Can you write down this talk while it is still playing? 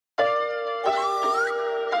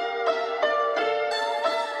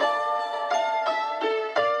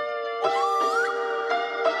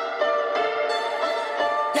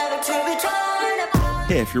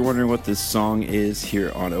Hey, if you're wondering what this song is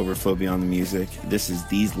here on Overflow Beyond the Music, this is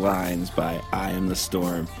These Lines by I Am the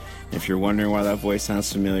Storm. And if you're wondering why that voice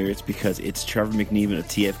sounds familiar, it's because it's Trevor McNeven of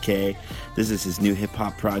TFK. This is his new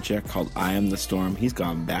hip-hop project called I Am the Storm. He's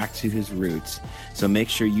gone back to his roots. So make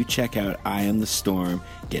sure you check out I Am the Storm,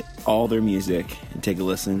 get all their music, and take a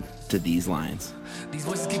listen to These Lines. These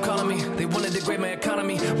voices keep calling me, they want to degrade my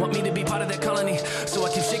economy, want me to be part of their colony, so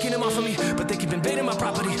I keep shaking them off of me, but they keep invading my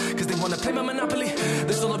property, cause they want to play my monopoly.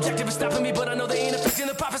 Their sole objective is stopping me, but I know they ain't affecting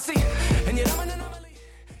the prophecy, and yet I'm an anomaly.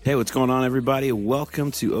 Hey, what's going on, everybody?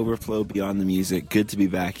 Welcome to Overflow Beyond the Music. Good to be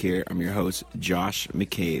back here. I'm your host, Josh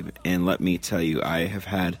McCabe, and let me tell you, I have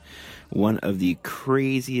had one of the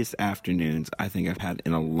craziest afternoons I think I've had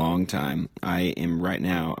in a long time. I am right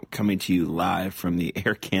now coming to you live from the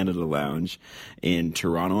Air Canada Lounge in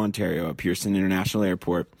Toronto, Ontario, at Pearson International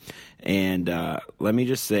Airport. And let me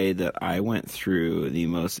just say that I went through the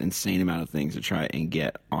most insane amount of things to try and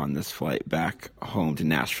get on this flight back home to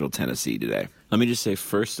Nashville, Tennessee today. Let me just say,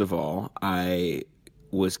 first of all, I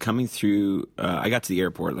was coming through, I got to the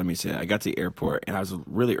airport, I got to the airport, and I was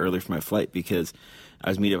really early for my flight because I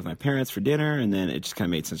was meeting up with my parents for dinner, and then it just kind of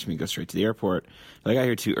made sense for me to go straight to the airport. But I got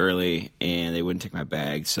here too early, and they wouldn't take my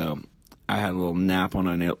bag, so I had a little nap on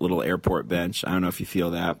a little airport bench. I don't know if you feel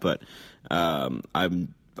that, but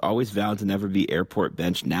I'm always vowed to never be airport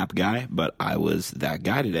bench nap guy, but I was that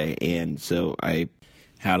guy today, and so I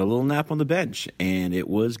had a little nap on the bench, and it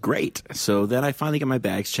was great. So then I finally get my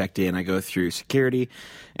bags checked in. I go through security,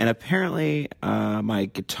 and apparently my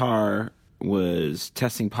guitar was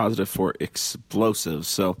testing positive for explosives.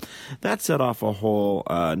 So that set off a whole,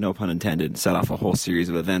 no pun intended, set off a whole series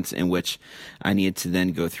of events in which I needed to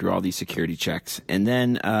then go through all these security checks. And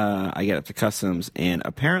then I get up to customs, and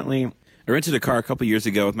apparently I rented a car a couple years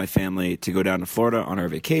ago with my family to go down to Florida on our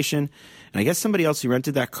vacation. And I guess somebody else who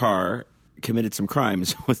rented that car committed some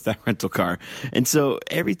crimes with that rental car. And so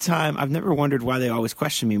every time, I've never wondered why they always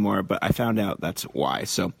question me more, but I found out that's why.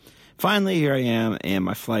 So finally, here I am, and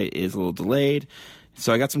my flight is a little delayed.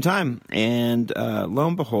 So I got some time, and lo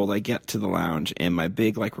and behold, I get to the lounge, and my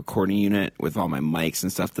big recording unit with all my mics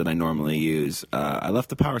and stuff that I normally use, I left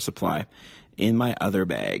the power supply in my other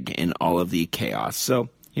bag in all of the chaos. So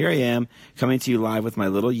here I am, coming to you live with my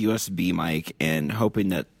little USB mic and hoping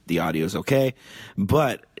that the audio is okay.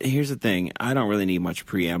 But here's the thing. I don't really need much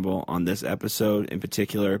preamble on this episode in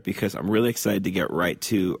particular because I'm really excited to get right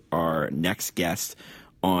to our next guest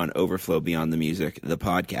on Overflow Beyond the Music, the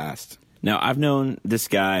podcast. Now, I've known this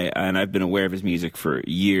guy, and I've been aware of his music for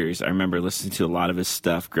years. I remember listening to a lot of his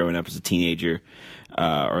stuff growing up as a teenager,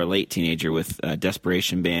 or a late teenager with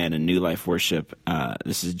Desperation Band and New Life Worship.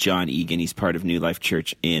 This is John Egan. He's part of New Life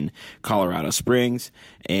Church in Colorado Springs,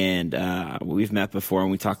 and we've met before,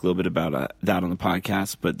 and we talked a little bit about that on the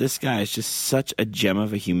podcast. But this guy is just such a gem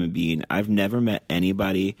of a human being. I've never met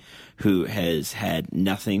anybody who has had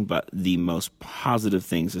nothing but the most positive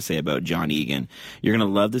things to say about John Egan. You're going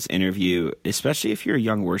to love this interview, especially if you're a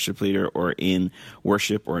young worship leader or in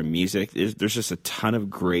worship or in music. There's just a ton of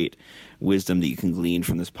great wisdom that you can glean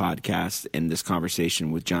from this podcast and this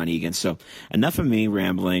conversation with John Egan. So enough of me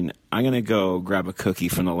rambling. I'm going to go grab a cookie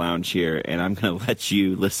from the lounge here, and I'm going to let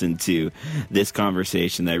you listen to this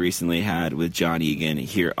conversation that I recently had with John Egan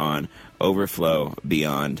here on Overflow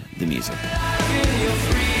Beyond the Music.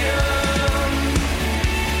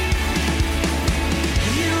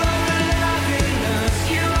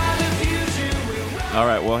 All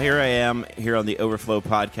right, well, here I am here on the Overflow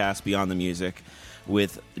podcast, Beyond the Music,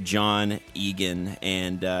 with John Egan,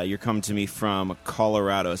 and you're coming to me from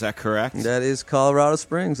Colorado. Is that correct? That is Colorado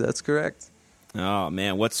Springs. That's correct. Oh,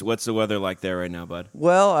 man. What's the weather like there right now, bud?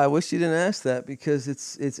 Well, I wish you didn't ask that because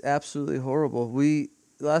it's absolutely horrible. The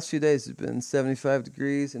last few days have been 75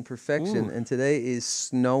 degrees in perfection, and today is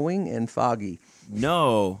snowing and foggy.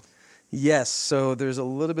 No. Yes, so there's a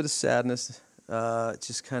little bit of sadness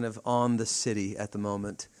just kind of on the city at the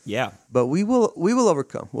moment. Yeah. But we will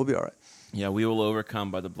overcome. We'll be all right. Yeah, we will overcome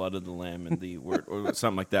by the blood of the Lamb and the word, or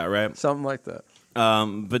something like that, right? Something like that.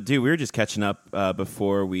 But dude, we were just catching up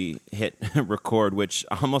before we hit record, which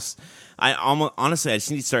honestly, I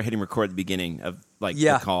just need to start hitting record at the beginning of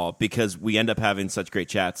the call because we end up having such great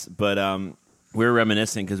chats. But we were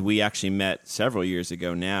reminiscing because we actually met several years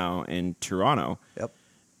ago now in Toronto. Yep.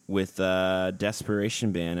 With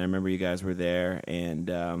Desperation Band. I remember you guys were there, and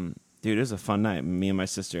dude, it was a fun night. Me and my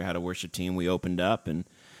sister had a worship team. We opened up, and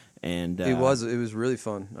it was really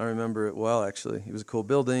fun. I remember it well, actually. It was a cool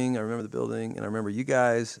building. I remember the building, and I remember you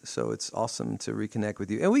guys. So it's awesome to reconnect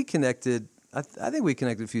with you. And we connected. I think we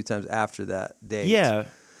connected a few times after that day. Yeah.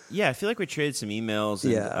 I feel like we traded some emails.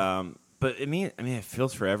 And, But it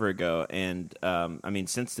feels forever ago. And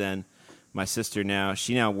since then, my sister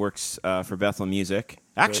she now works for Bethel Music.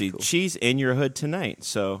 Actually, cool. She's in your hood tonight.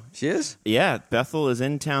 So She is? yeah, Bethel is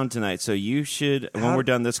in town tonight. So you should, when we're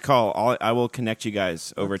done this call, I will connect you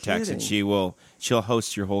guys over text, and she'll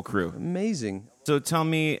host your whole crew. Amazing. So tell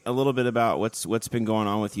me a little bit about what's been going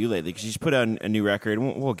on with you lately, because she's put out a new record.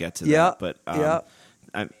 We'll get to that. But let's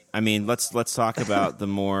talk about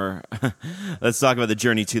let's talk about the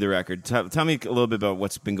journey to the record. Tell me a little bit about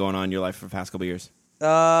what's been going on in your life for the past couple of years.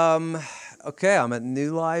 Okay, I'm at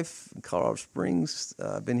New Life in Colorado Springs.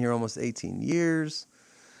 I've been here almost 18 years.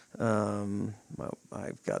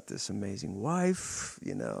 I've got this amazing wife,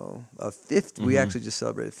 we actually just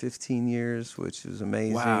celebrated 15 years, which was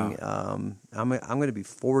amazing. Wow. I'm going to be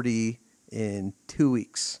 40 in 2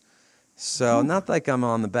 weeks. So not like I'm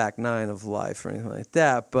on the back nine of life or anything like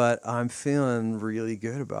that, but I'm feeling really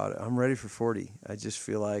good about it. I'm ready for 40. I just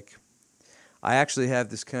feel like I actually have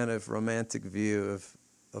this kind of romantic view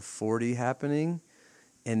of 40 happening,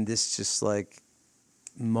 and this just like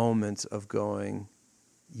moment of going,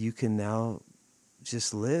 you can now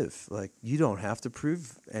just live. Like, you don't have to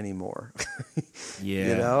prove anymore.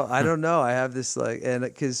 Yeah. I don't know. I have this and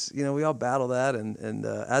because, we all battle that. And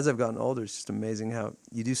as I've gotten older, it's just amazing how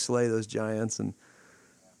you do slay those giants.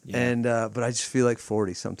 But I just feel like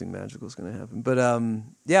 40, something magical is going to happen. But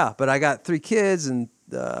I got 3 kids, and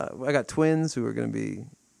I got twins who are going to be,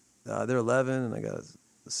 they're 11, and I got a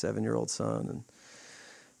 7-year-old son.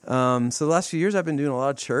 And so the last few years I've been doing a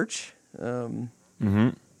lot of church.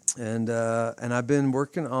 And I've been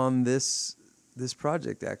working on this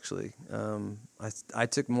project, actually. I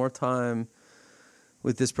took more time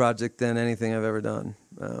with this project than anything I've ever done.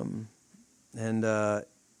 I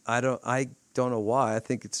don't know why. I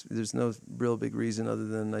think there's no real big reason other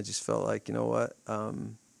than I just felt like, the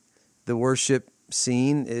worship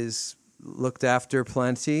scene is looked after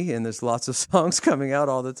plenty, and there's lots of songs coming out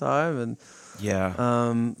all the time, and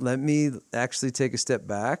let me actually take a step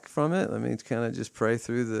back from it. Let me kind of just pray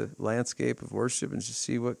through the landscape of worship and just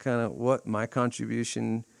see what my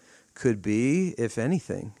contribution could be, if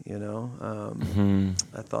anything.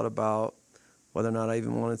 I thought about whether or not I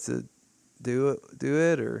even wanted to do it,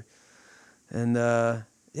 there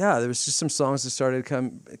was just some songs that started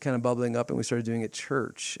kind of bubbling up, and we started doing it at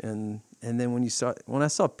church, and then when I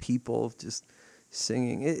saw people just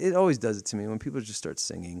singing, it always does it to me when people just start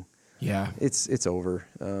singing. Yeah, it's over.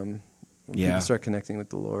 When people start connecting with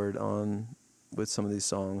the Lord with some of these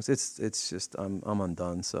songs, it's just I'm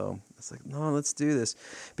undone. So it's like, no, let's do this,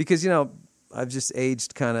 because I've just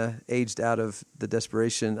aged out of the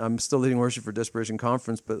Desperation. I'm still leading worship for Desperation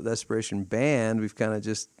Conference, but Desperation Band, we've kind of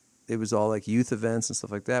just, it was all like youth events and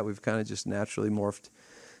stuff like that. We've kind of just naturally morphed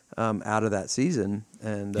out of that season,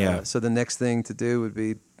 and so the next thing to do would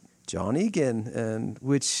be John Egan, and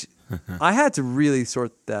which I had to really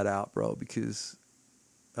sort that out, bro, because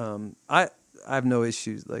I have no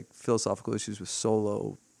issues, like philosophical issues with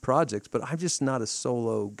solo projects, but I'm just not a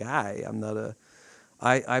solo guy.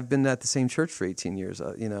 I've been at the same church for 18 years.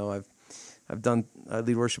 I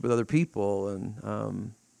lead worship with other people,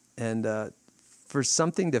 and for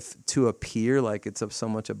something to appear like it's so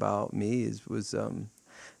much about me was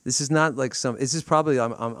this is not like this is probably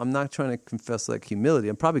I'm not trying to confess like humility.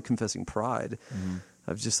 I'm probably confessing pride. Mm-hmm.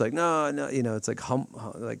 Of just like no, it's like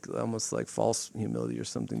like almost like false humility or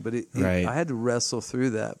something. But I had to wrestle through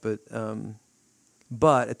that. But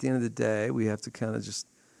at the end of the day, we have to kind of just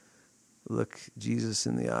look Jesus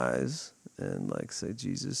in the eyes and like say,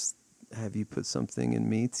 Jesus, have you put something in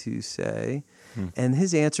me to say? And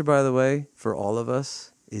his answer, by the way, for all of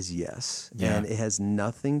us is yes. Yeah. And it has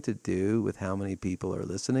nothing to do with how many people are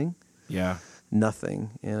listening. Yeah.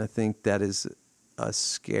 Nothing. And I think that is a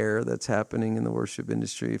scare that's happening in the worship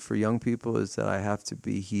industry for young people, is that I have to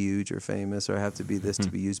be huge or famous, or I have to be this to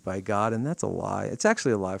be used by God. And that's a lie. It's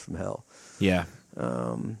actually a lie from hell. Yeah.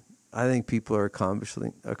 I think people are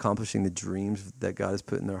accomplishing the dreams that God has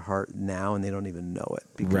put in their heart now, and they don't even know it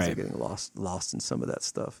because they're getting lost in some of that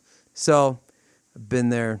stuff. So I've been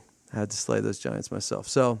there, had to slay those giants myself.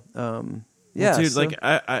 So yeah, dude, like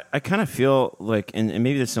I kind of feel like, and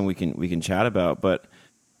maybe there's something we can chat about, but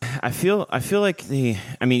I feel like we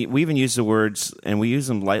even use the words and we use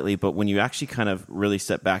them lightly, but when you actually kind of really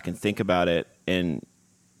step back and think about it, and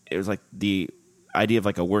it was like the idea of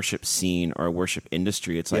like a worship scene or a worship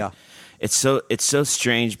industry, it's like it's so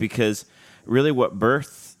strange, because really what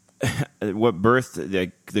birthed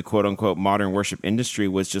the quote unquote modern worship industry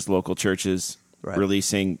was just local churches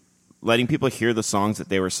letting people hear the songs that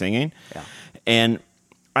they were singing. Yeah. And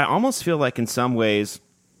I almost feel like in some ways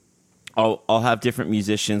I'll have different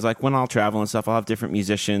musicians, like when I'll travel and stuff, I'll have different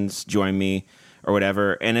musicians join me or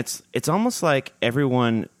whatever, and it's almost like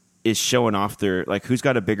everyone is showing off their, like, who's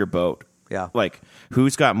got a bigger boat. Yeah. Like,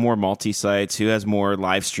 who's got more multi-sites, who has more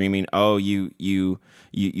live streaming. Oh,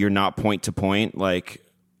 you're not point to point. Like,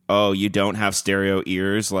 oh, you don't have stereo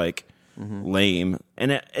ears. Like, lame.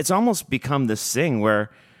 And it's almost become this thing where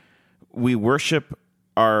we worship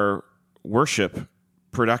our worship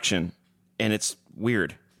production, and it's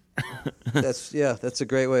weird. That's a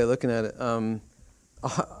great way of looking at it.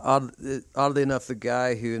 Oddly enough, the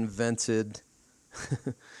guy who invented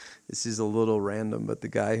this is a little random, but the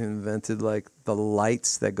guy who invented like the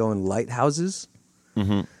lights that go in lighthouses,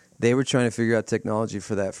 they were trying to figure out technology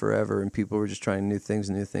for that forever, and people were just trying new things.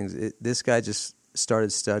 This guy just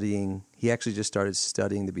started studying. He actually just started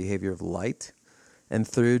studying the behavior of light, and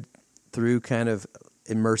through kind of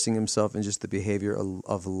immersing himself in just the behavior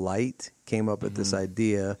of light, came up with this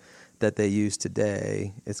idea that they use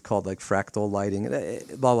today. It's called like fractal lighting.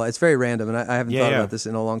 Blah, blah. It's very random, and I haven't thought about this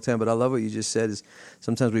in a long time. But I love what you just said. Is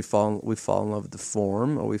sometimes we fall in love with the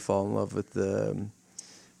form, or we fall in love with the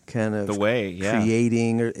kind of the way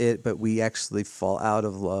creating it, but we actually fall out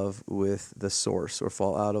of love with the source, or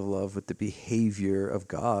fall out of love with the behavior of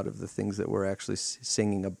God, of the things that we're actually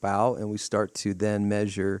singing about, and we start to then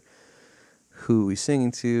measure who we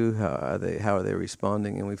singing to, how are they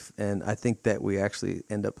responding, and I think that we actually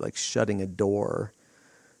end up like shutting a door,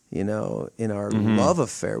 in our love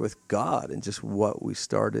affair with God and just what we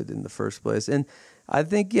started in the first place. And I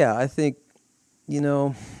think it's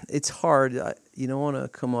hard. You don't want to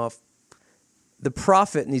come off. The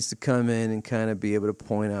prophet needs to come in and kind of be able to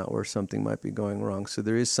point out where something might be going wrong. So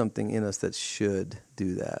there is something in us that should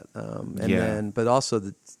do that. But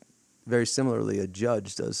also very similarly, a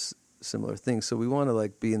judge does similar things. So we want to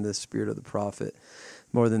like be in the spirit of the prophet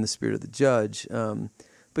more than the spirit of the judge.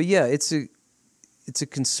 But yeah, it's a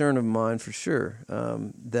concern of mine for sure,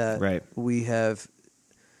 that we have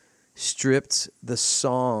stripped the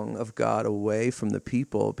song of God away from the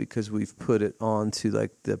people because we've put it on to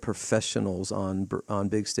like the professionals on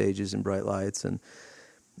big stages and bright lights,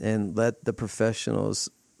 and let the professionals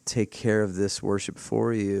take care of this worship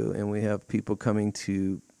for you. And we have people coming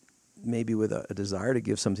to maybe with a desire to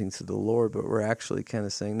give something to the Lord, but we're actually kind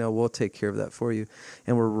of saying, no, we'll take care of that for you.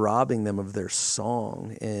 And we're robbing them of their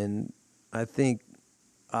song. And I think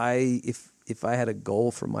if I had a goal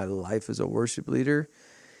for my life as a worship leader,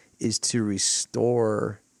 is to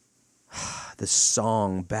restore the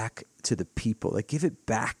song back to the people. Like, give it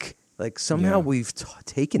back. Like, somehow we've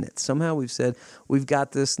taken it. Somehow we've said, we've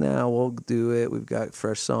got this now, we'll do it. We've got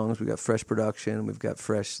fresh songs, we've got fresh production, we've got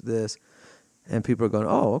fresh this. And people are going,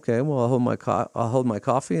 oh, okay, well, I'll hold my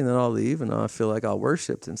coffee and then I'll leave and I feel like I'll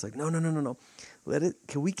worship. And it's like, no.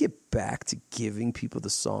 Can we get back to giving people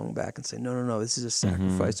the song back and say, no, this is a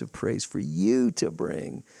sacrifice of praise for you to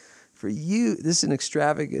bring. For you, this is an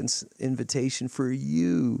extravagance invitation for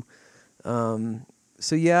you. I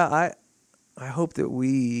hope that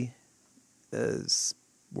we, as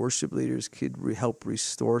worship leaders, could help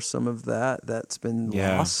restore some of that's been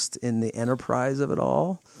lost in the enterprise of it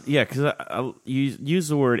all. Yeah, because you use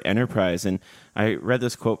the word enterprise, and I read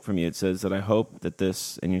this quote from you. It says that I hope that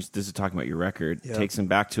this is talking about your record, takes them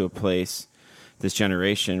back to a place, this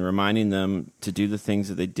generation, reminding them to do the things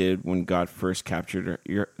that they did when God first captured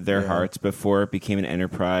their hearts, before it became an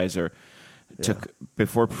enterprise, or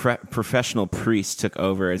before professional priests took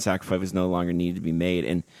over and sacrifice was no longer needed to be made.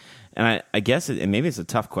 And I guess and maybe it's a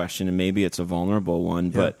tough question, and maybe it's a vulnerable one,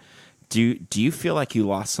 but do you feel like you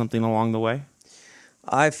lost something along the way?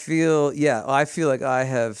 I feel like I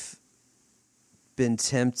have been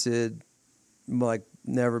tempted like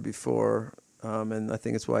never before. And I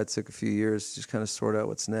think it's why it took a few years to just kind of sort out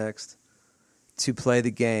what's next, to play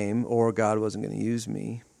the game, or God wasn't going to use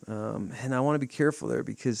me. And I want to be careful there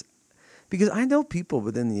because I know people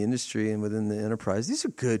within the industry and within the enterprise. These are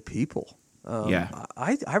good people.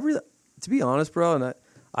 I really, to be honest, bro, and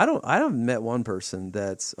I haven't met one person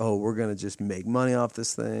that's, we're going to just make money off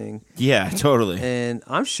this thing. Yeah, totally. And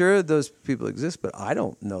I'm sure those people exist, but I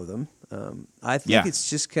don't know them. I think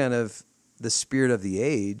it's just kind of the spirit of the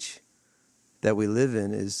age that we live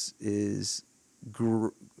in is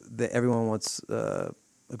that everyone wants a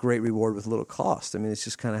great reward with little cost. I mean, it's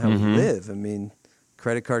just kind of how we live. I mean,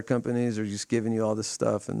 credit card companies are just giving you all this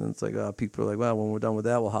stuff, and then it's like, people are like, well, when we're done with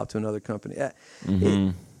that, we'll hop to another company.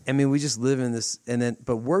 We just live in this,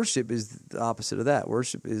 but worship is the opposite of that.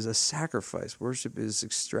 Worship is a sacrifice. Worship is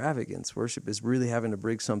extravagance. Worship is really having to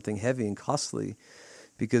bring something heavy and costly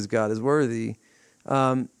because God is worthy.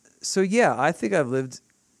 I think I've lived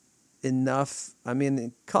enough. I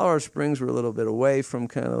mean, Colorado Springs were a little bit away from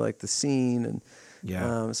kind of like the scene, and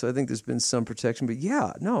so I think there's been some protection. But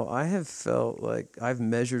yeah, no, I have felt like I've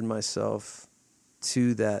measured myself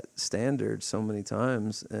to that standard so many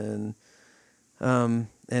times, and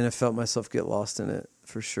I felt myself get lost in it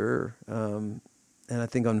for sure. And I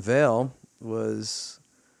think Unveil was,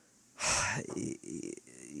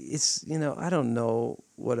 it's, I don't know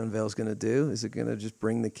what Unveil's going to do. Is it going to just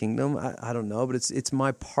bring the kingdom? I don't know, but it's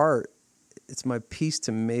my part. It's my piece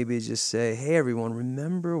to maybe just say, hey, everyone,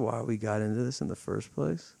 remember why we got into this in the first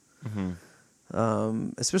place? Mm-hmm.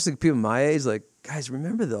 Especially people my age, like, guys,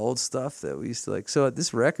 remember the old stuff that we used to like? So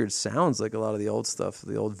this record sounds like a lot of the old stuff,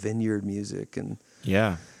 the old Vineyard music. And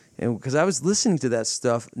because I was listening to that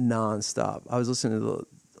stuff nonstop. I was listening to the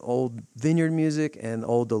old Vineyard music and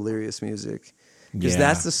old Delirious music. Because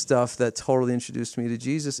that's the stuff that totally introduced me to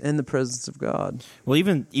Jesus and the presence of God. Well,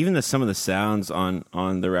 even some of the sounds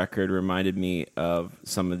on the record reminded me of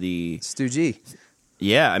some of the Stu G.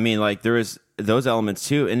 Yeah, I mean, like there was those elements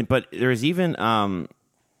too, but there was even I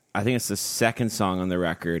think it's the second song on the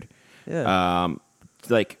record. Yeah.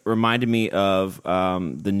 Like reminded me of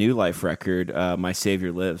the New Life record, "My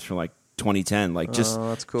Savior Lives" from like 2010. Like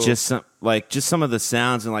that's cool. just some of the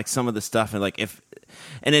sounds and like some of the stuff and like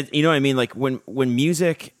you know what I mean? Like when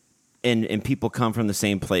music and people come from the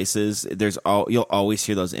same places, you'll always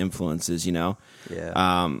hear those influences,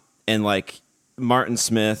 Yeah. And like Martin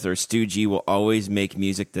Smith or Stu G will always make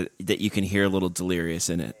music that you can hear a little Delirious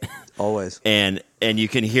in it. Always. and you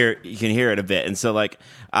can hear it a bit. And so like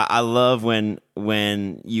I love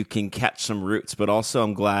when you can catch some roots, but also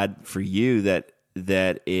I'm glad for you that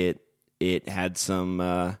it had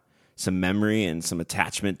some memory and some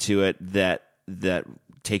attachment to it that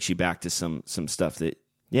takes you back to some stuff that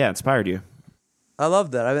inspired you. I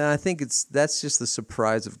love that. I mean, I think that's just the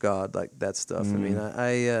surprise of God, like that stuff. I mean,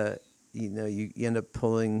 I you end up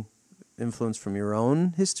pulling influence from your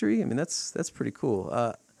own history. I mean, that's pretty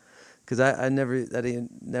cool. Because that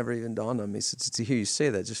never even dawned on me. So to hear you say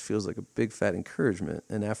that just feels like a big fat encouragement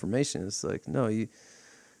and affirmation. It's like, no, you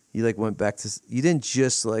like went back to, you didn't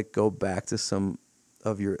just like go back to some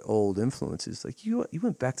of your old influences. Like you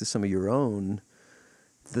went back to some of your own,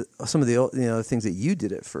 some of the old, the things that you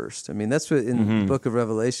did at first. I mean, that's what in the book of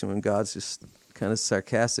Revelation, when God's just kind of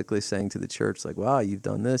sarcastically saying to the church, like, wow, you've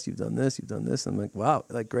done this, you've done this, you've done this. And I'm like, wow,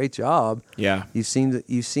 like great job. Yeah. You seem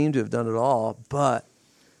to have done it all, but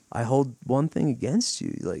I hold one thing against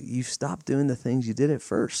you. Like you stopped doing the things you did at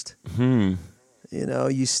first. Hmm.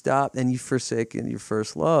 You stopped and you've forsaken your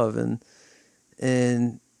first love.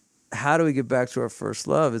 And how do we get back to our first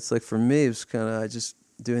love? It's like for me, it was kind of just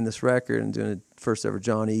doing this record and doing the first ever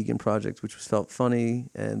John Egan project, which felt funny.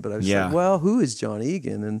 But I was like, well, who is John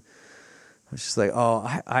Egan? And I was just like, oh,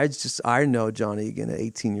 I know John Egan at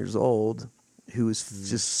 18 years old, who was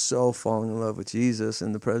just so falling in love with Jesus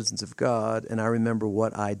and the presence of God. And I remember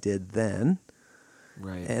what I did then.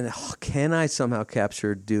 Right. And can I somehow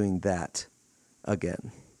capture doing that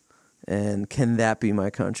again? And can that be my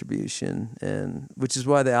contribution? And which is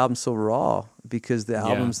why the album's so raw, because the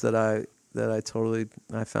albums that I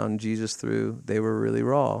found Jesus through, they were really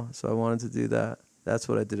raw. So I wanted to do that. That's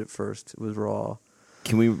what I did at first. It was raw.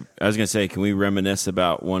 Can we reminisce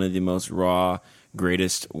about one of the most raw,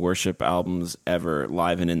 greatest worship albums ever,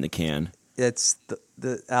 Live and in the Can? It's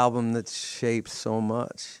the album that shaped so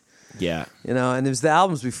much. Yeah. And there's the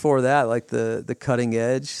albums before that, like the Cutting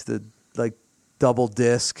Edge, the like double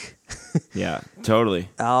disc. Yeah, totally.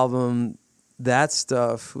 Album. That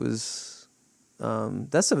stuff was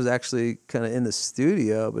actually kind of in the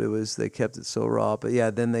studio, but they kept it so raw. But yeah,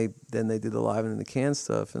 then they did the Live and in the Can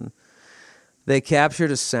stuff, and they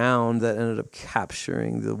captured a sound that ended up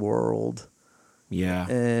capturing the world. Yeah.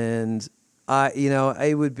 And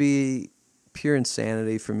it would be pure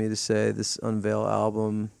insanity for me to say this Unveil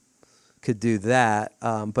album could do that.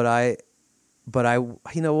 But I,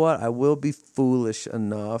 you know what? I will be foolish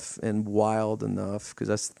enough and wild enough, because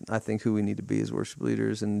that's, I think, who we need to be as worship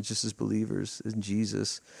leaders and just as believers in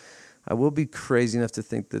Jesus. I will be crazy enough to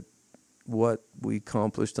think that what we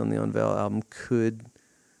accomplished on the Unveil album could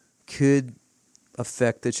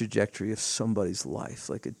affect the trajectory of somebody's life,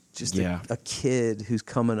 like a kid who's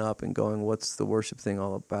coming up and going, what's the worship thing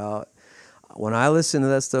all about? When I listened to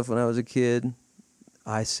that stuff when I was a kid,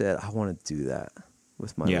 I said, I want to do that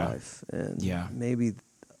with my life. And maybe,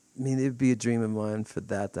 it'd be a dream of mine for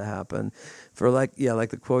that to happen. For like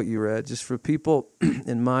the quote you read, just for people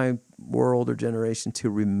in my world or generation to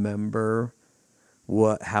remember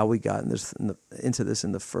how we got into this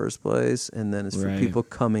in the first place, and then it's for people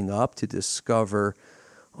coming up to discover,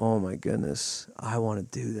 oh my goodness, I want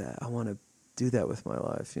to do that. I want to do that with my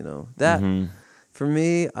life? That for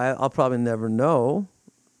me, I'll probably never know,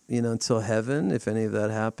 until heaven, if any of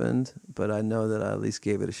that happened, but I know that I at least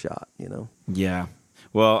gave it a shot, Yeah.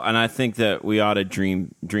 Well, and I think that we ought to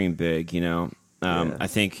dream big, I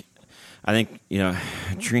think,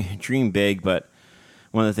 dream big, but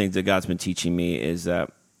one of the things that God's been teaching me is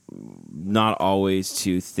that not always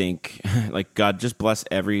to think like, God, just bless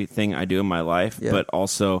everything I do in my life, but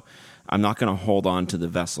also I'm not going to hold on to the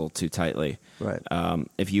vessel too tightly. Right.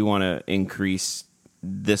 If you want to increase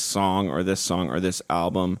this song or this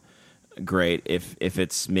album, great. If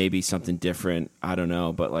it's maybe something different, I don't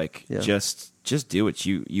know, but just do what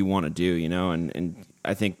you want to do, and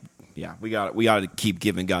I think, we ought to keep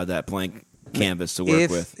giving God that blank canvas to work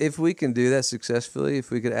with. If we can do that successfully,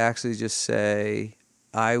 if we could actually just say,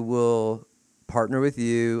 I will partner with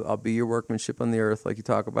you, I'll be your workmanship on the earth, like you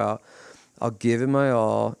talk about, I'll give him my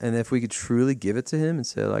all, and if we could truly give it to him and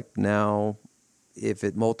say, like, now, if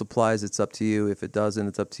it multiplies, it's up to you, if it doesn't,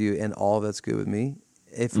 it's up to you, and all that's good with me.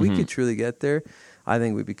 If we could truly get there, I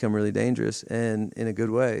think we become really dangerous, and in a good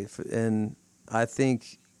way. And I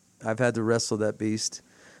think I've had to wrestle that beast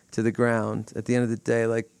to the ground. At the end of the day,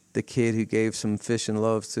 like the kid who gave some fish and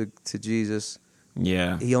loaves to Jesus,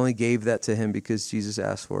 he only gave that to him because Jesus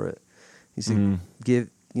asked for it. He said, give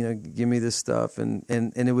me this stuff, and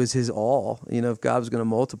it was his all. If God was going to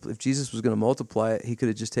multiply, if Jesus was going to multiply it, he could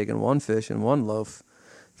have just taken one fish and one loaf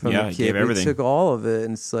from the kid. He gave everything. He took all of it,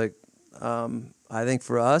 and it's like, I think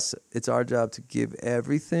for us, it's our job to give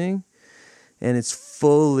everything, and it's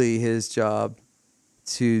fully his job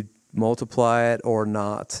to multiply it or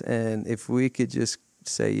not. And if we could just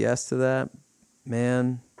say yes to that,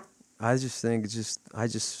 man, I just think I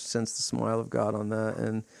just sense the smile of God on that.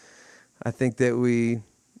 And I think that we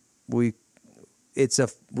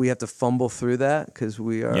have to fumble through that because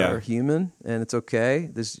we are human, and it's okay.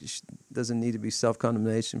 This doesn't need to be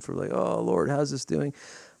self-condemnation for like, oh, Lord, how's this doing?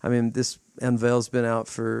 I mean, this Unveil's been out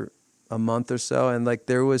for a month or so, and like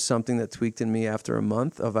there was something that tweaked in me after a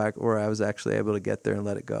month of where I was actually able to get there and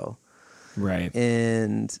let it go. Right.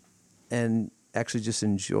 And actually just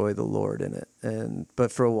enjoy the Lord in it.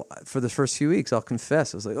 But for the first few weeks, I'll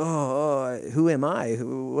confess, I was like, who am I?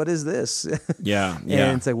 What is this? Yeah.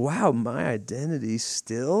 And it's like, wow, my identity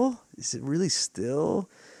still? Is it really still?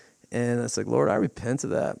 And it's like, Lord, I repent of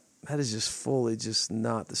that. That is just fully just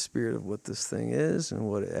not the spirit of what this thing is and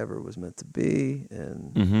what it ever was meant to be.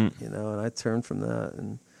 And, and I turned from that.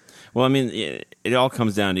 And well, I mean, it all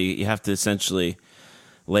comes down to you have to essentially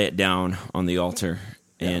lay it down on the altar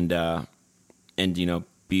and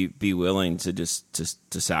be willing to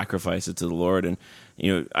to sacrifice it to the Lord. And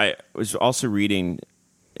I was also reading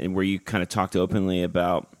where you kind of talked openly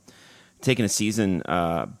about taking a season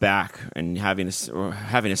back and having a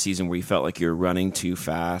season where you felt like you were running too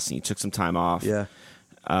fast and you took some time off. Yeah.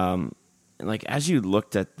 And like as you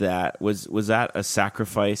looked at that, was that a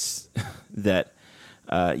sacrifice that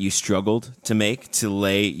you struggled to make, to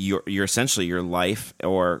lay your essentially your life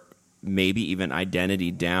or maybe even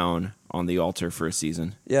identity down on the altar for a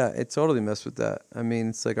season? Yeah, it totally messed with that. I mean,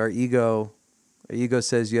 it's like our ego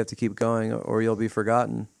says you have to keep going or you'll be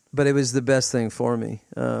forgotten. But it was the best thing for me.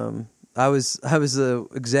 I was the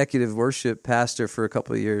executive worship pastor for a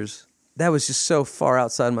couple of years. That was just so far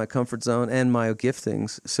outside my comfort zone and my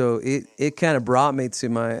giftings. So it kind of brought me to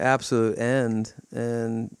my absolute end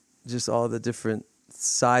and just all the different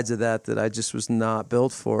sides of that I just was not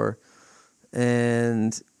built for.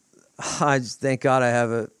 And I just thank God I have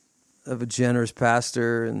a generous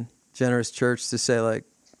pastor and generous church to say like,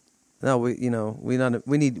 no, we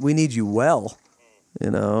need you well,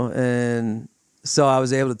 and so I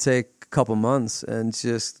was able to take a couple months and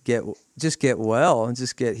just get well and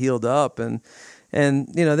just get healed up and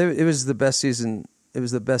it was the best season. It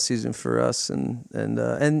was the best season for us and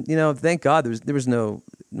thank God there was no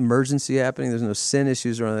emergency happening. There's no sin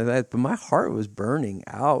issues or anything like that. But my heart was burning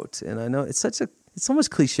out, and I know it's almost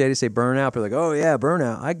cliche to say burnout, but like, oh yeah,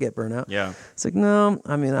 burnout. I get burnout. Yeah. It's like, no,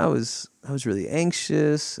 I mean, I was really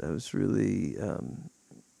anxious. I was really,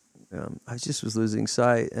 I just was losing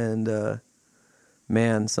sight. And,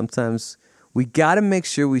 man, sometimes we got to make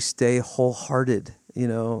sure we stay wholehearted,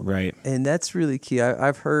 Right. And that's really key.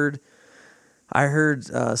 I heard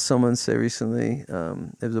someone say recently,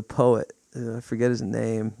 it was a poet, I forget his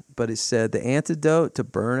name, but it said the antidote to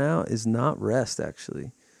burnout is not rest,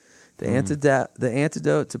 actually. The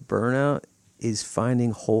antidote to burnout is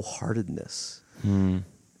finding wholeheartedness.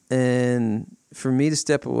 And for me to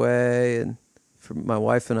step away and for my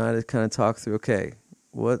wife and I to kind of talk through, okay,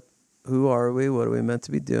 who are we? What are we meant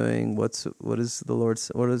to be doing? What is the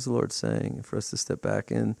Lord saying? For us to step back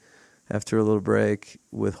and after a little break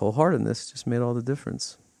with wholeheartedness just made all the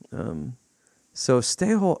difference. So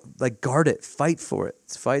guard it, fight for it.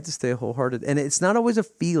 Fight to stay wholehearted. And it's not always a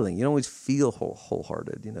feeling. You don't always feel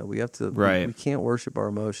wholehearted. You know, we have to, we can't worship our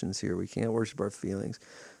emotions here. We can't worship our feelings,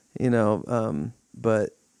 but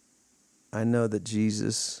I know that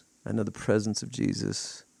the presence of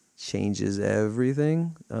Jesus changes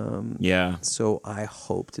everything. So I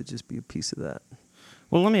hope to just be a piece of that.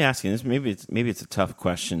 Well, let me ask you this. Maybe it's a tough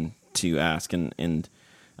question to ask, and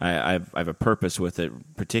I have a purpose with it,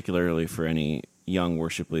 particularly for any young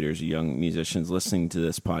worship leaders, young musicians listening to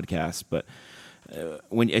this podcast. But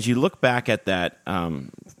as you look back at that,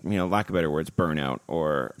 lack of better words, burnout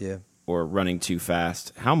or running too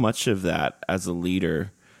fast, how much of that as a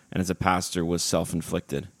leader and as a pastor was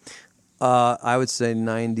self-inflicted? I would say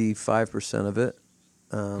 95% of it.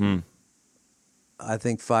 I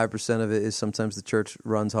think 5% of it is sometimes the church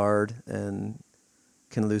runs hard and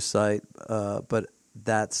can lose sight, but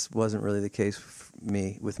that wasn't really the case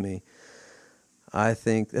with me. I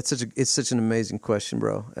think it's such an amazing question,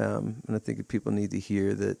 bro. And I think people need to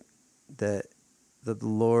hear that the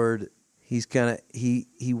Lord, He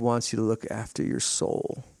wants you to look after your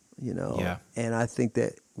soul, Yeah. And I think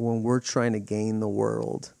that when we're trying to gain the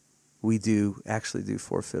world, we do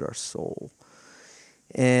forfeit our soul.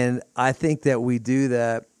 And I think that we do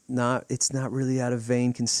that. It's not really out of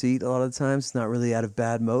vain conceit a lot of the times. It's not really out of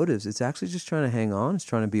bad motives. It's actually just trying to hang on. It's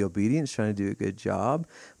trying to be obedient. It's trying to do a good job.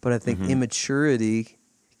 But I think immaturity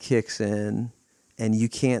kicks in, and you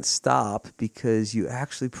can't stop because you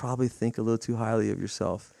actually probably think a little too highly of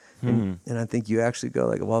yourself. And I think you actually go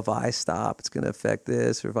like, well, if I stop, it's going to affect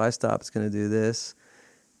this, or if I stop, it's going to do this.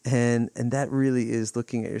 And that really is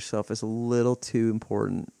looking at yourself as a little too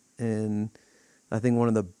important. And I think one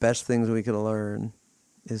of the best things we can learn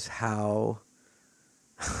is how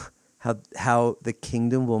the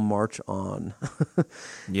kingdom will march on.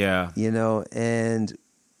 Yeah. And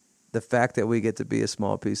the fact that we get to be a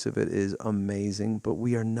small piece of it is amazing, but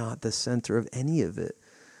we are not the center of any of it.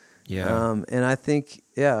 Yeah. And I think,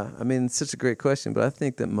 it's such a great question, but I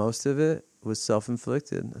think that most of it was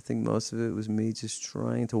self-inflicted. I think most of it was me just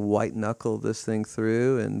trying to white knuckle this thing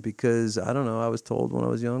through. And because, I don't know, I was told when I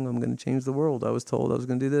was young, I'm going to change the world. I was told I was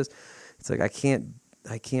going to do this. It's like, I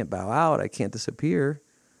can't bow out. I can't disappear.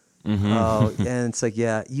 And it's like,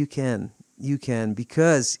 yeah, you can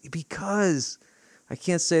because I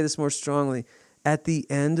can't say this more strongly. At the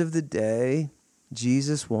end of the day,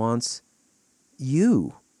 Jesus wants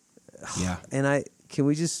you. Yeah. And can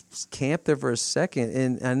we just camp there for a second?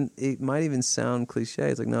 And it might even sound cliche.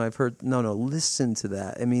 It's like, no, listen to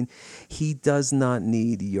that. I mean, he does not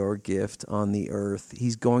need your gift on the earth.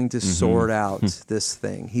 He's going to sort out this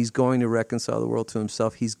thing. He's going to reconcile the world to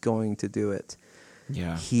himself. He's going to do it.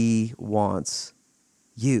 Yeah. He wants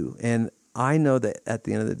you. And I know that at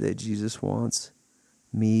the end of the day, Jesus wants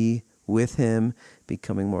me with him,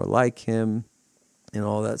 becoming more like him, and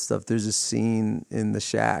all that stuff. There's a scene in The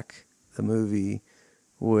Shack, the movie,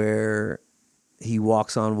 where he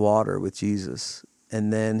walks on water with Jesus,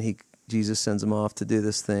 and then Jesus sends him off to do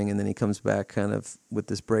this thing, and then he comes back kind of with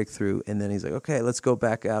this breakthrough, and then he's like, okay, let's go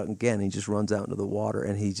back out again. He just runs out into the water,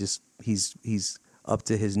 and he's up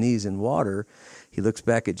to his knees in water. He looks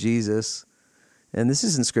back at Jesus, and this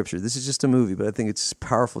isn't scripture. This is just a movie, but I think it's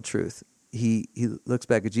powerful truth. He looks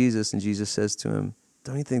back at Jesus, and Jesus says to him,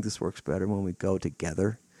 don't you think this works better when we go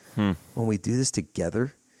together? When we do this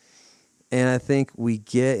together? And I think we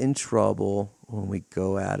get in trouble when we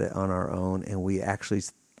go at it on our own, and we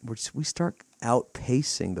start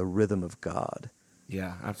outpacing the rhythm of God.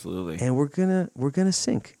 Yeah, absolutely. And we're gonna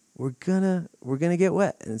sink. We're gonna get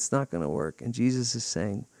wet, and it's not gonna work. And Jesus is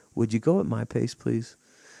saying, "Would you go at my pace, please?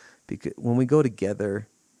 Because when we go together,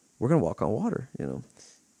 we're gonna walk on water."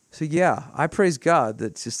 So yeah, I praise God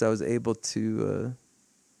that I was able to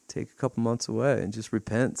take a couple months away and just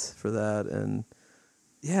repent for that, and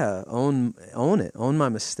own my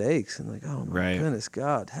mistakes, and like, oh my goodness,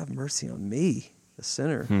 God, have mercy on me, a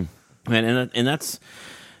sinner. And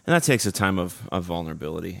that takes a time of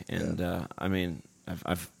vulnerability, and I mean,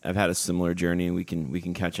 I've had a similar journey, and we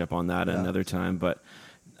can catch up on that another time. But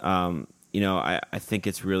I think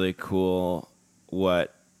it's really cool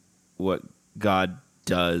what God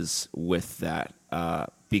does with that,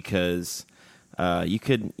 because you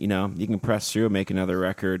can press through and make another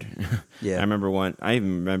record. Yeah. I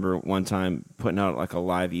even remember one time putting out like a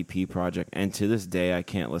live EP project, and to this day I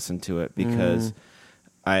can't listen to it because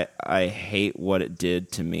I hate what it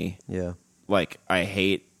did to me. Yeah. Like, I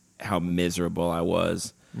hate how miserable I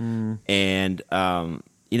was. And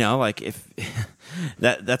like, if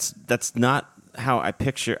that's not how I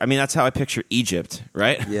picture. I mean, that's how I picture Egypt,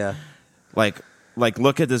 right? Yeah. Like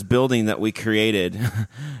look at this building that we created,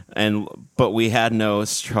 but we had no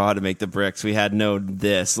straw to make the bricks. We had no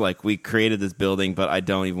this. Like we created this building, but I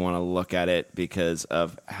don't even want to look at it because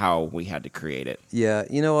of how we had to create it. Yeah,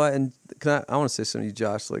 you know what? And I want to say something to you,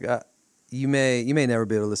 Josh. Like you may never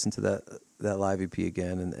be able to listen to that live EP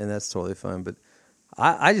again, and that's totally fine. But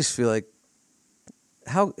I just feel like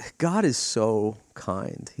how God is so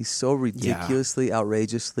kind. He's so ridiculously,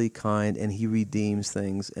 outrageously kind, and he redeems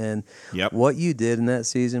things. And what you did in that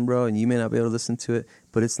season, bro, and you may not be able to listen to it,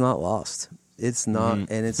 but it's not lost. It's not,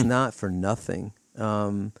 and it's not for nothing.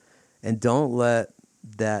 And don't let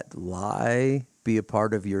that lie be a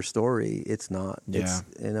part of your story. It's not. Yeah. It's,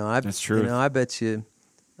 that's true. I bet you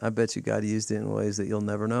God used it in ways that you'll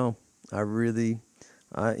never know. So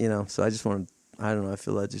I just want to, I don't know. I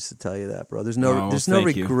feel like just to tell you that, bro. There's no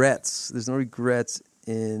regrets. There's no regrets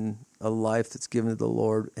in a life that's given to the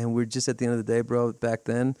Lord. And we're just at the end of the day, bro. Back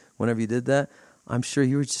then, whenever you did that, I'm sure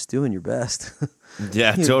you were just doing your best.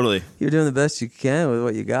 Yeah, totally. You're doing the best you can with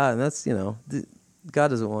what you got, and that's God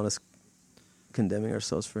doesn't want us condemning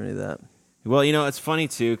ourselves for any of that. Well, it's funny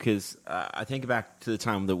too because I think back to the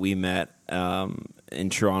time that we met in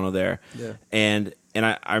Toronto there, and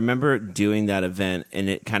I remember doing that event and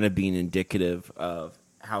it kind of being indicative of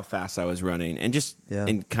how fast I was running and just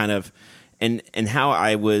and kind of and how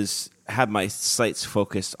I had my sights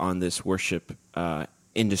focused on this worship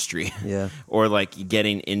industry, or like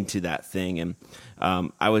getting into that thing. And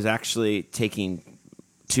I was actually taking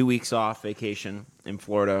 2 weeks off vacation in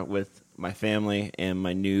Florida with my family and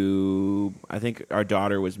I think our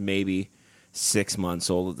daughter was maybe 6 months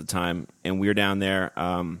old at the time, and we were down there.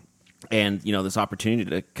 And, this opportunity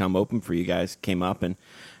to come open for you guys came up, and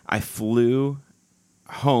I flew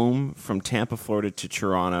home from Tampa, Florida to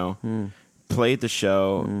Toronto, played the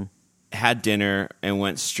show, had dinner, and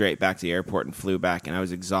went straight back to the airport and flew back, and I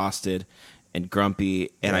was exhausted and grumpy,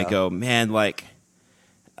 and I go, man,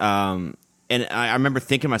 and I remember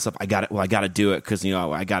thinking to myself, I got to do it because,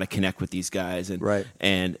 I got to connect with these guys,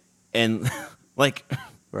 and like...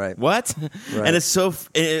 Right. What? Right. And it's so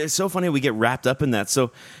funny we get wrapped up in that.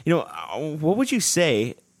 So, what would you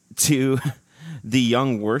say to the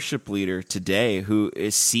young worship leader today who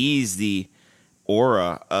sees the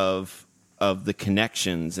aura of the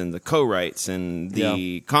connections and the co-writes and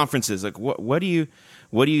the conferences? Like, what do you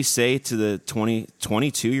say to the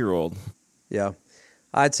 22-year-old? Yeah.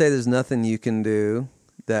 I'd say there's nothing you can do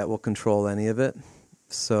that will control any of it.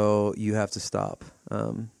 So you have to stop.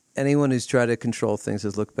 Anyone who's tried to control things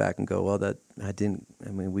has looked back and go, well,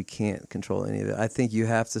 we can't control any of it. I think you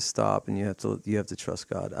have to stop and you have to trust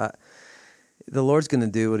God. The Lord's going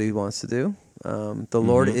to do what he wants to do. The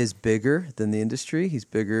Lord is bigger than the industry. He's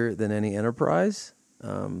bigger than any enterprise.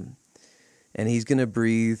 And he's going to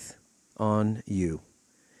breathe on you.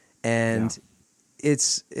 And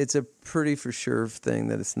it's a pretty for sure thing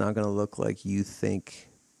that it's not going to look like you think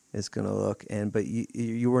it's going to look. But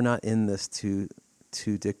you were not in this to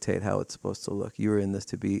dictate how it's supposed to look. You were in this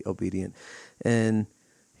to be obedient. And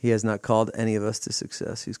he has not called any of us to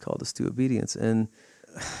success. He's called us to obedience. And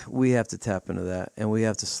we have to tap into that, and we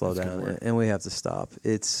have to slow down, and we have to stop.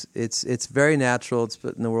 It's very natural. It's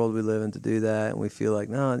in the world we live in to do that, and we feel like,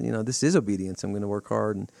 no, this is obedience. I'm going to work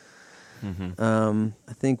hard. And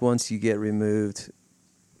I think once you get removed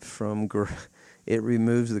from it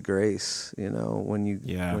removes the grace, when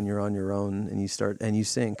you're on your own and you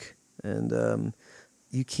sink. And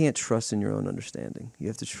you can't trust in your own understanding. You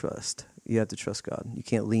have to trust. You have to trust God. You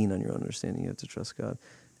can't lean on your own understanding. You have to trust God.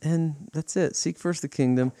 And that's it. Seek first the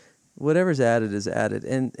kingdom. Whatever's added is added.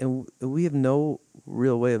 And we have no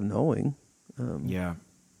real way of knowing. Well,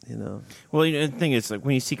 the thing is, like,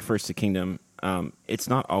 when you seek first the kingdom, it's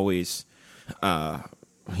not always,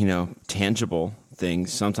 tangible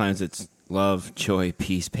things. Sometimes it's love, joy,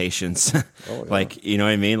 peace, patience. Like, you know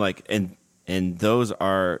what I mean? Like, and those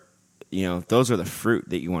are... those are the fruit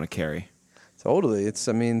that you want to carry. Totally.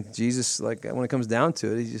 Jesus, like, when it comes down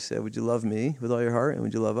to it, he just said, would you love me with all your heart, and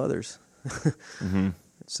would you love others?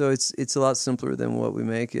 So it's a lot simpler than what we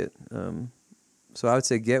make it. So I would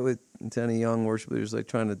say get with any young worship leaders like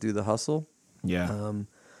trying to do the hustle. Yeah.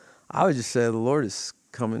 I would just say the Lord is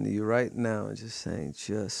coming to you right now and just saying,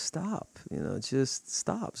 just stop. Just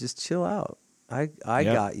stop. Just chill out. I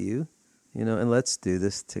got you. And let's do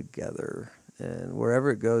this together. And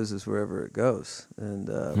wherever it goes is wherever it goes. And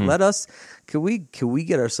can we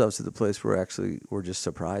get ourselves to the place where we're just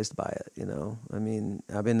surprised by it?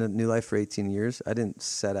 I've been at New Life for 18 years. I didn't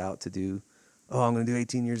set out to do, I'm going to do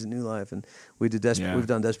 18 years at New Life. And we've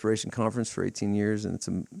done Desperation Conference for 18 years.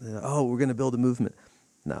 And we're going to build a movement.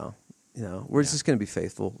 No, we're just going to be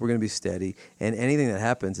faithful. We're going to be steady. And anything that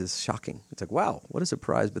happens is shocking. It's like, wow, what a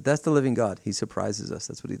surprise. But that's the living God. He surprises us.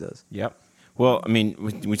 That's what he does. Yep. Well, I mean,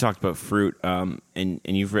 we talked about fruit, and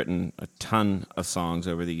you've written a ton of songs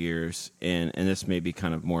over the years, and this may be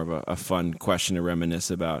kind of more of a fun question to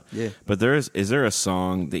reminisce about. Yeah. But is there a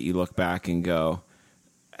song that you look back and go,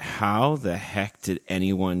 how the heck did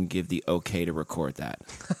anyone give the okay to record that?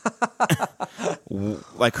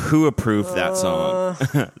 Like, who approved that song?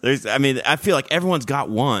 I feel like everyone's got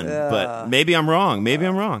one, but maybe I'm wrong.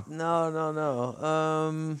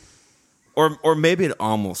 No. Or maybe it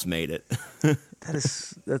almost made it.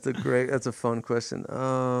 That's a fun question.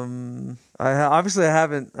 I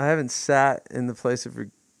haven't sat in the place of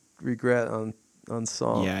regret on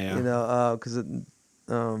song. Yeah. Because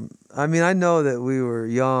I know that we were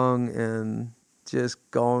young and just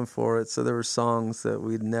going for it, so there were songs that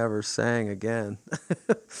we'd never sang again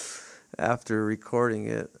after recording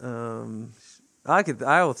it. I'll think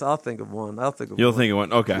of one. You'll think of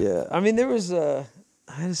one. Okay. Yeah. I mean,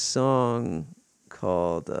 I had a song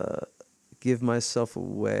called "Give Myself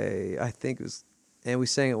Away." I think it was, and we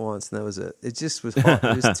sang it once, and that was it. It just was hard.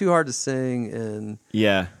 It was too hard to sing, and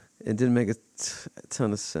it didn't make a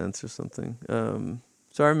ton of sense or something.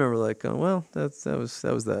 So I remember well, that was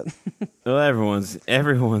that. Well,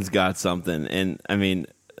 everyone's got something, and I mean,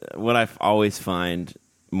 what I always find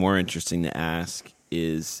more interesting to ask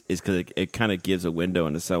is because it kind of gives a window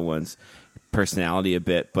into someone's personality a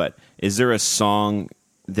bit. But is there a song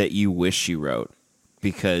that you wish you wrote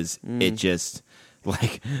because it just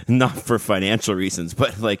not for financial reasons,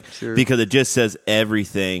 but because it just says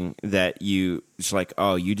everything that you just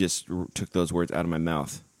you just took those words out of my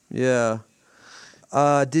mouth. Yeah.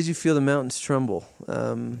 Did you feel the mountains tremble?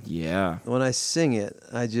 Yeah. When I sing it,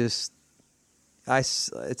 it's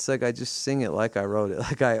like I just sing it like I wrote it.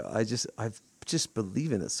 Like I just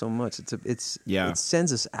believe in it so much. It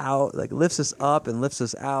sends us out, lifts us up and lifts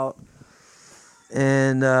us out.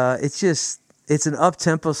 And it's an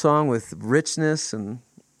up-tempo song with richness, and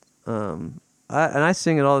I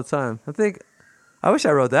sing it all the time. I wish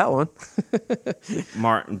I wrote that one.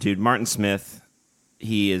 Martin Smith,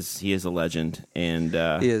 he is a legend, and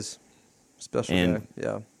he is special guy.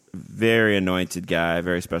 Yeah, very anointed guy,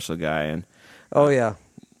 very special guy, and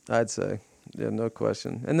I'd say. Yeah, no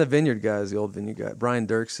question. And the Vineyard guys, the old Vineyard guy, Brian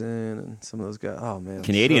Dirksen and some of those guys. Oh, man.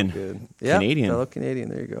 Canadian. So good. Yeah, fellow Canadian.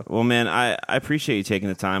 There you go. Well, man, I appreciate you taking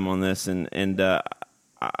the time on this. And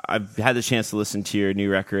I've had the chance to listen to your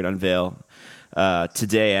new record, Unveil,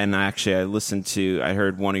 today. And I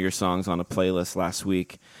heard one of your songs on a playlist last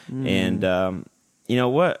week. And,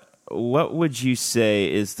 what would you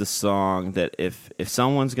say is the song that if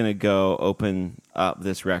someone's going to go open up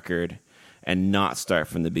this record and not start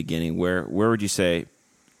from the beginning, where would you say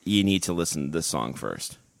you need to listen to this song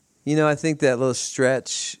first? I think that little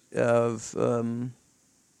stretch of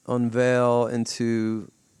Unveil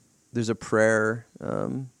into there's a prayer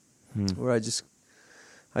where I just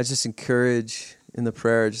encourage in the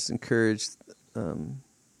prayer. Just encourage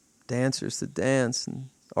dancers to dance and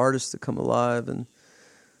artists to come alive, and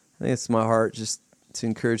I think it's my heart just to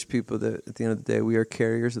encourage people that at the end of the day we are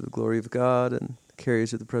carriers of the glory of God and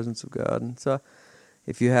carriers of the presence of God. And so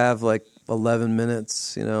if you have 11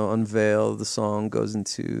 minutes, Unveil, the song goes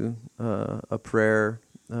into a prayer.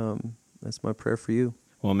 That's my prayer for you.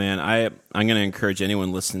 Well, man, I'm going to encourage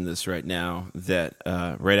anyone listening to this right now that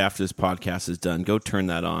right after this podcast is done, go turn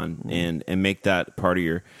that on and make that part of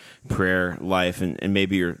your prayer life. And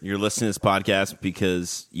maybe you're listening to this podcast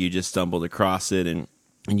because you just stumbled across it and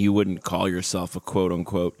you wouldn't call yourself a quote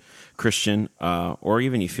unquote Christian, or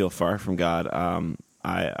even you feel far from God.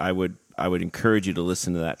 I would encourage you to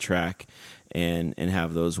listen to that track and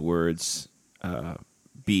have those words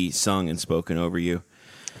be sung and spoken over you.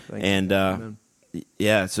 Thank you.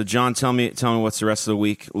 Yeah. So John, tell me what's the rest of the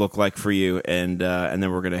week look like for you, and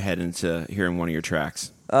then we're gonna head into hearing one of your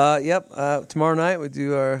tracks. Tomorrow night we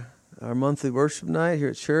do our monthly worship night here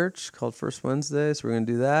at church called First Wednesday. So we're gonna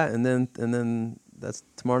do that, and then that's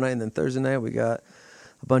tomorrow night, and then Thursday night we got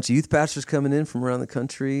a bunch of youth pastors coming in from around the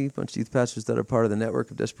country, a bunch of youth pastors that are part of the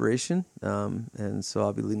Network of Desperation. And so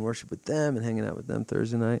I'll be leading worship with them and hanging out with them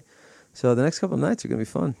Thursday night. So the next couple of nights are going to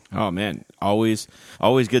be fun. Oh man, always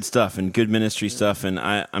good stuff and good ministry stuff. And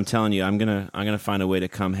I'm telling you, I'm gonna find a way to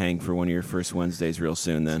come hang for one of your First Wednesdays real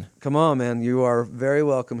soon. Then come on, man, you are very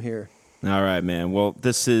welcome here. All right, man. Well,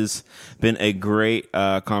 this has been a great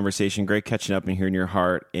conversation, great catching up and hearing your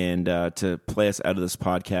heart. And to play us out of this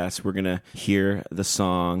podcast, we're going to hear the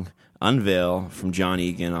song Unveil from John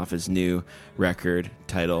Egan off his new record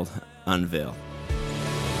titled Unveil.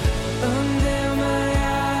 Unveil my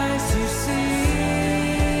eyes to see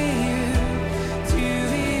you.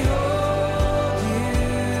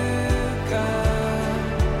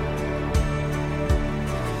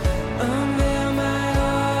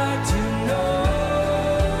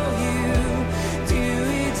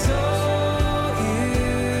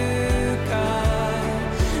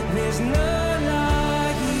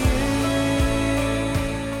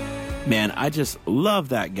 Man, I just love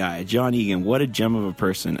that guy, John Egan. What a gem of a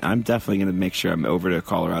person. I'm definitely going to make sure I'm over to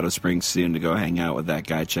Colorado Springs soon to go hang out with that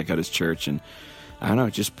guy, check out his church, and I don't know,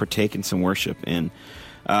 just partake in some worship. And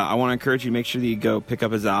I want to encourage you to make sure that you go pick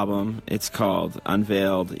up his album. It's called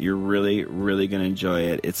Unveiled. You're really, really going to enjoy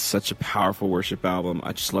it. It's such a powerful worship album.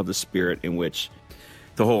 I just love the spirit in which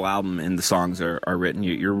the whole album and the songs are written.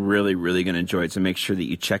 You're really, really going to enjoy it, so make sure that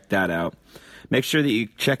you check that out. Make sure that you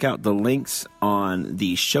check out the links on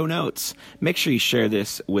the show notes. Make sure you share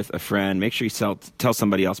this with a friend. Make sure you tell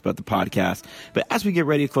somebody else about the podcast. But as we get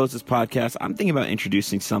ready to close this podcast, I'm thinking about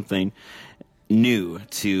introducing something new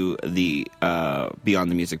to the Beyond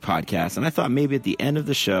the Music podcast, and I thought maybe at the end of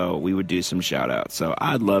the show we would do some shout outs. So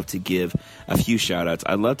I'd love to give a few shout outs.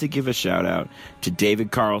 I'd love to give a shout out to David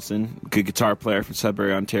Carlson, good guitar player from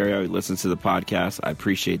Sudbury, Ontario. He listens to the podcast. I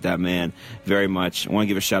appreciate that man very much. I want to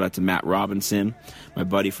give a shout out to Matt Robinson, my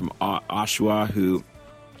buddy from Oshawa, who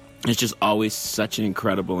is just always such an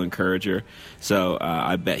incredible encourager. So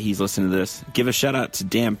I bet he's listening to this. Give a shout out to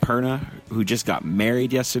Dan Perna, who just got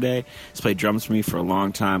married yesterday. He's played drums for me for a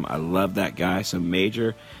long time. I love that guy. So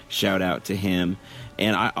major shout out to him.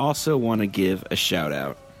 And I also want to give a shout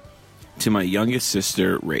out to my youngest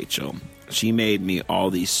sister, Rachel. She made me all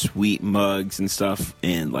these sweet mugs and stuff,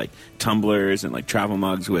 and like tumblers and like travel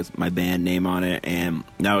mugs with my band name on it, and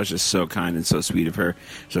that was just so kind and so sweet of her.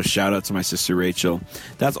 So shout out to my sister Rachel.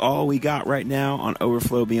 That's all we got right now on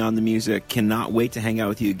Overflow Beyond the Music. Cannot wait to hang out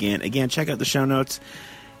with you again. Again, check out the show notes.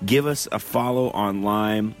 Give us a follow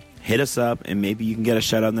online. Hit us up, and maybe you can get a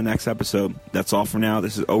shout out in the next episode. That's all for now.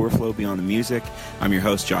 This is Overflow Beyond the Music. I'm your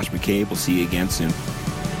host, Josh McCabe. We'll see you again soon.